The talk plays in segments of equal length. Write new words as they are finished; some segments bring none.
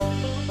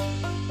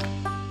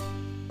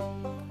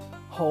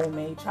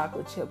homemade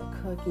chocolate chip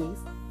cookies,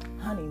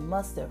 honey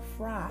mustard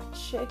fried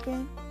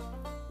chicken,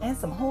 and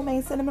some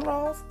homemade cinnamon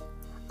rolls?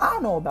 I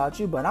don't know about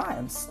you, but I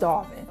am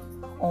starving.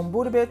 On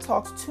Buddha Bear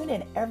Talks, tune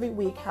in every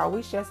week how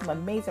we share some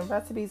amazing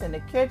recipes in the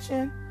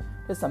kitchen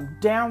to some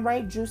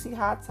downright juicy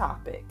hot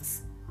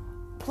topics.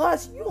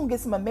 Plus, you're going to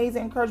get some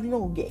amazing encouragement you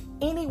don't get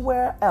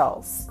anywhere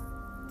else.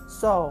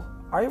 So,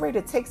 are you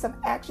ready to take some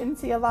action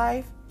into your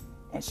life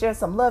and share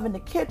some love in the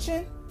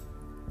kitchen?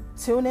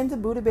 Tune into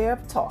Buddha Bear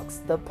Talks,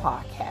 the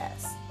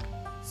podcast.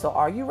 So,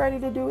 are you ready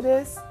to do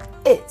this?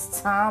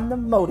 It's time to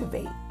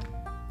motivate.